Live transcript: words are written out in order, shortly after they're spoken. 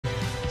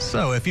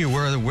So if you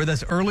were with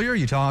us earlier,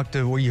 you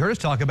heard us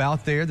talk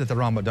about there that the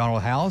Ronald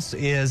McDonald House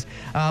is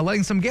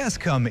letting some guests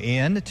come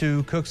in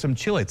to cook some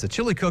chili. It's a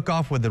chili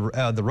cook-off with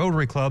the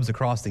Rotary clubs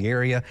across the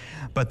area,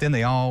 but then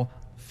they all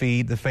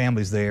feed the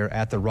families there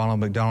at the Ronald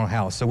McDonald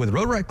House. So with the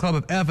Rotaract Club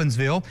of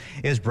Evansville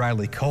is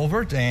Bradley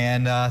Culvert,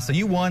 and so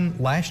you won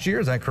last year,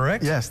 is that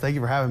correct? Yes, thank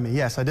you for having me.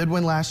 Yes, I did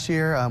win last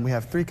year. We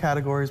have 3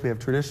 categories. We have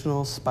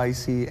traditional,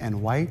 spicy,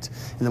 and white,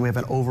 and then we have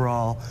an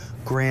overall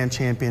grand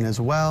champion as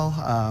well.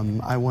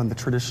 I won the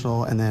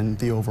traditional and then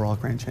the overall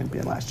grand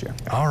champion last year.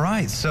 All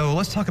right, so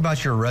let's talk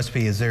about your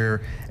recipe. Is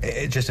there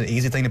just an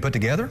easy thing to put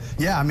together?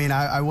 Yeah, I mean,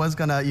 I was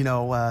gonna,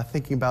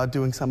 thinking about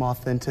doing some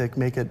authentic,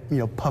 make it,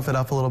 puff it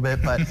up a little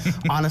bit, but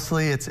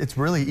honestly, it's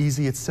really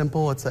easy. It's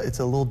simple. It's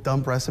a little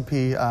dump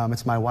recipe.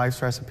 It's my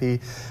wife's recipe.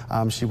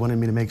 She wanted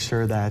me to make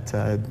sure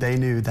that they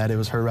knew that it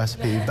was her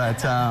recipe.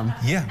 But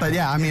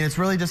yeah, I mean, it's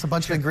really just a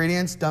bunch of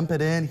ingredients. Dump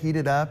it in, heat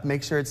it up,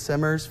 make sure it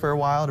simmers for a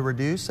while to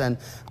reduce. And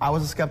I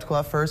was skeptical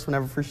at first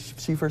whenever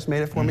she first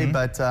made it for me,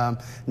 but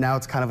now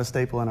it's kind of a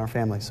staple in our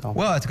family. So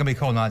well, it's gonna be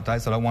cold night,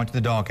 so I want you to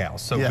the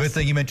doghouse. So yes. Good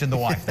thing you mentioned the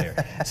wife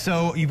there.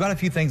 So you've got a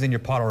few things in your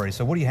pot already.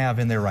 So what do you have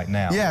in there right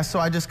now? Yeah, so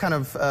I just kind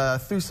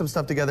of threw some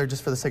stuff together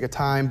just for the sake of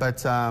time.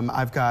 But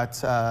I've got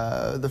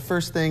the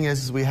first thing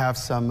is we have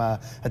some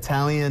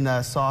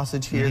Italian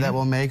sausage here that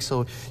we'll make.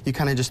 So you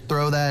kind of just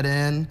throw that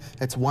in.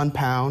 It's 1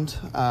 pound,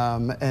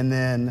 and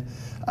then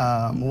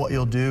what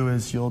you'll do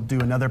is you'll do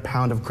another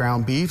pound of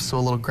ground beef, so a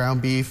little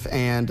ground beef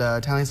and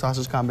Italian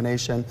sausage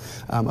combination,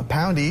 a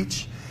pound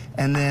each.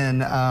 And then,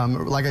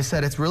 like I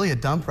said, it's really a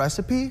dump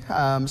recipe.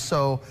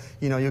 So,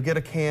 you'll get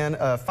a can,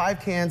 5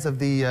 cans of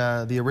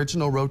the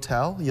original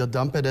Rotel. You'll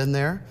dump it in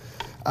there.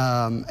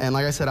 And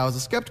like I said, I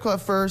was skeptical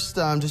at first,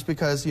 just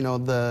because,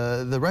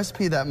 the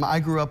recipe that I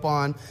grew up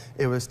on,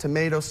 it was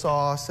tomato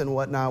sauce and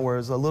whatnot, where it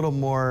was a little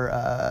more,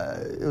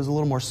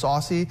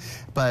 saucy.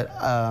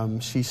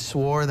 But she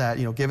swore that,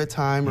 give it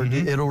time, or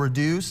it'll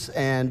reduce,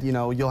 and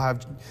you'll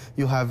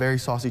have very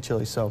saucy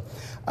chili. So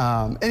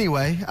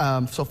anyway,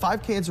 so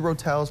 5 cans of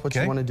Rotel is what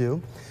you want to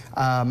do,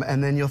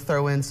 and then you'll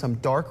throw in some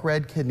dark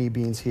red kidney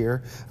beans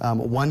here,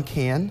 1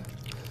 can.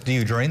 Do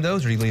you drain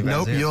those, or do you leave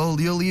as is? Nope,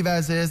 you'll leave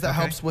as is. That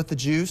helps with the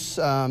juice.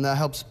 That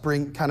helps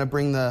bring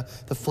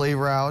the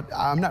flavor out.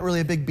 I'm not really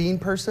a big bean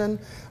person,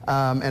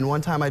 and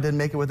one time I did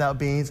make it without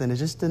beans, and it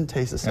just didn't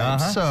taste the same.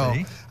 So,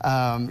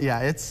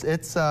 yeah,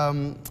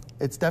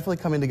 it's definitely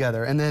coming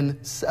together. And then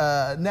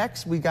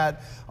next we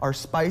got our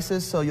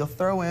spices. So you'll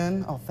throw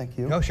in, oh, thank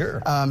you. Oh,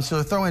 sure. So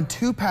you'll throw in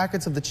 2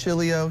 packets of the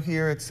Chilio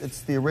here.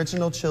 It's the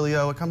original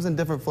Chilio. It comes in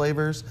different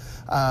flavors,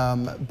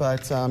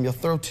 but you'll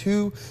throw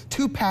two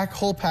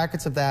whole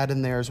packets of that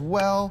in there as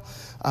well.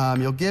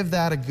 You'll give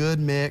that a good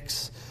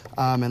mix.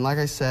 And like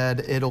I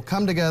said, it'll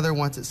come together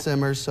once it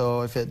simmers,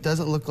 so if it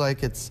doesn't look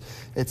like it's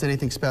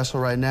anything special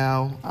right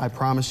now, I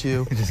promise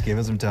you. Just give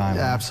it some time.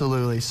 Yeah,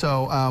 absolutely.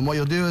 So what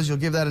you'll do is you'll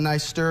give that a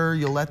nice stir,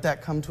 you'll let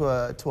that come to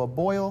a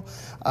boil,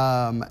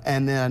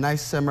 and then a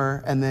nice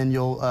simmer, and then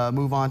you'll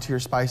move on to your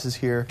spices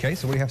here. Okay,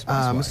 so what do you have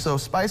spice-wise? So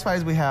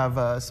spice-wise, we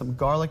have some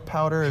garlic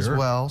powder as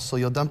well, so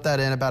you'll dump that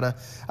in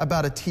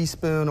about a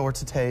teaspoon or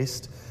to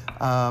taste.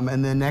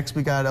 And then next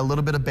we got a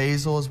little bit of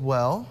basil as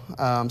well.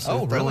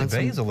 So really?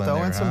 Basil in there,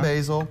 throw in some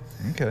basil.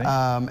 Okay.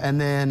 And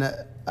then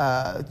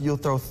you'll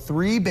throw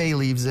 3 bay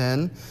leaves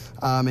in.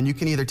 And you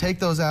can either take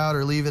those out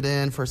or leave it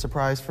in for a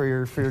surprise for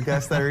your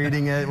guests that are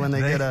eating it when they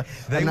get a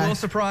nice, will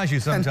surprise you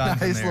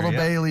sometimes. A nice little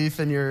bay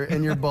leaf in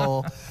your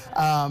bowl.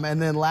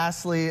 And then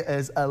lastly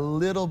is a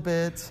little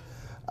bit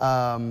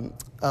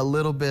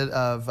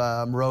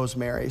of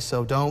rosemary.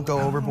 So don't go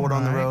overboard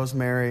on the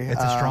rosemary.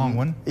 It's a strong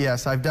one.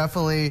 Yes, I've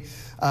definitely,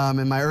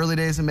 in my early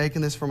days of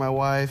making this for my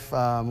wife,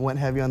 went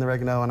heavy on the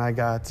oregano, and I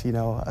got,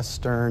 a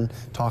stern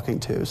talking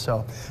to.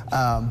 So,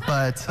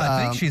 but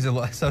I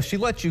think so she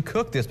lets you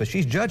cook this, but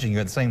she's judging you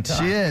at the same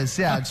time. She is,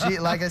 yeah. She,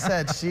 like I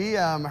said,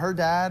 her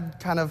dad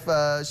kind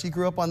of, she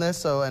grew up on this,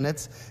 so, and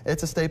it's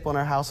a staple in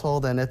our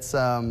household, and it's,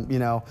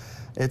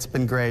 it's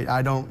been great.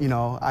 I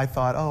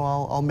thought,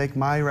 oh, I'll make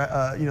my,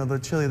 the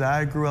chili that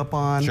I grew up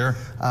on. Sure.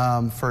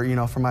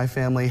 For my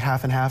family,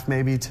 half and half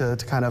maybe to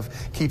kind of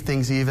keep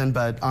things even.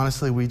 But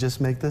honestly, we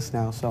just make this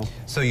now.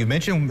 So you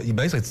mentioned,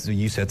 basically,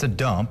 you said it's a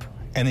dump,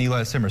 and then you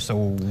let it simmer. So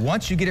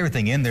once you get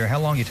everything in there, how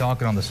long are you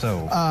talking on the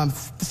stove?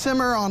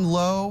 Simmer on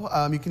low.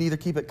 You can either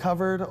keep it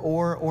covered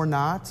or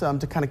not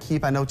to kind of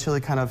keep. I know chili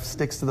kind of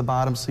sticks to the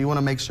bottom, so you want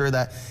to make sure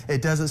that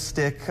it doesn't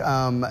stick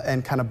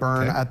and kind of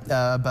burn.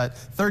 Okay. But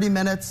 30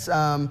 minutes.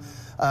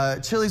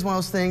 Chili's one of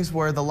those things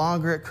where the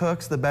longer it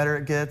cooks, the better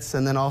it gets,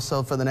 and then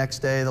also for the next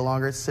day, the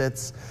longer it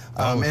sits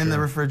in the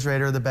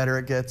refrigerator, the better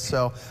it gets.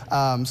 So,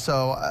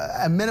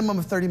 a minimum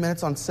of 30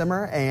 minutes on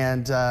simmer,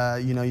 and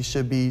you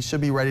should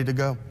be ready to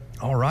go.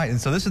 All right, and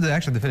so this is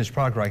actually the finished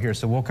product right here.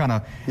 So we'll kind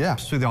of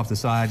smooth it off the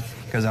side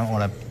because I don't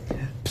want to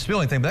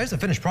spill anything. But there's the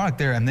finished product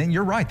there, and then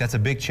you're right. That's a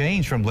big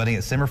change from letting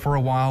it simmer for a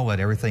while,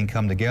 let everything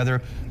come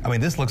together. I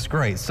mean, this looks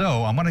great.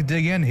 So I'm going to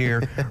dig in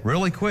here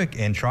really quick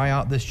and try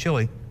out this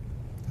chili.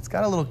 It's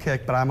got a little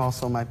kick, but I'm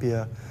also might be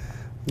a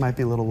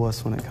little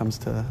wuss when it comes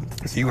to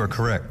this. You are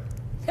correct.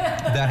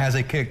 that has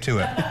a kick to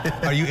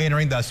it. Are you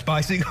entering the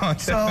spicy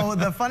contest? So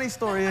the funny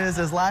story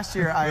is last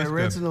year I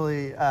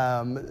originally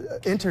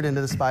entered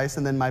into the spice,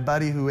 and then my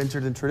buddy who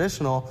entered in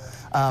traditional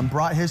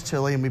brought his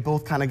chili, and we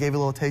both kind of gave a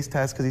little taste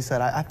test because he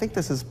said, I think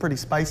this is pretty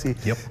spicy.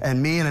 Yep.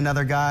 And me and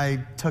another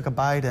guy took a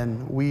bite,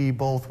 and we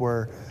both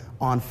were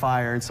on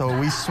fire. And so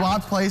we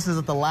swapped places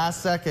at the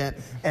last second,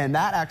 and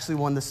that actually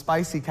won the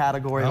spicy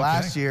category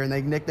last year, and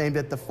they nicknamed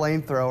it the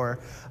flamethrower.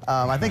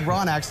 I think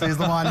Ron actually is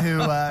the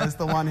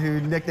one who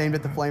nicknamed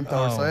it the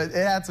flamethrower, so it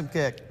had some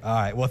kick. All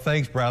right, well,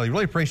 thanks, Bradley.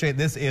 Really appreciate it.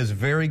 This is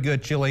very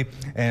good chili,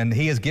 and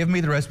he has given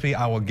me the recipe.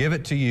 I will give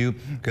it to you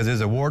because it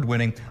is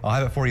award-winning. I'll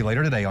have it for you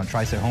later today on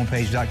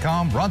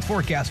TriStatehomepage.com. Ron's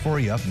forecast for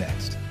you up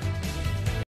next.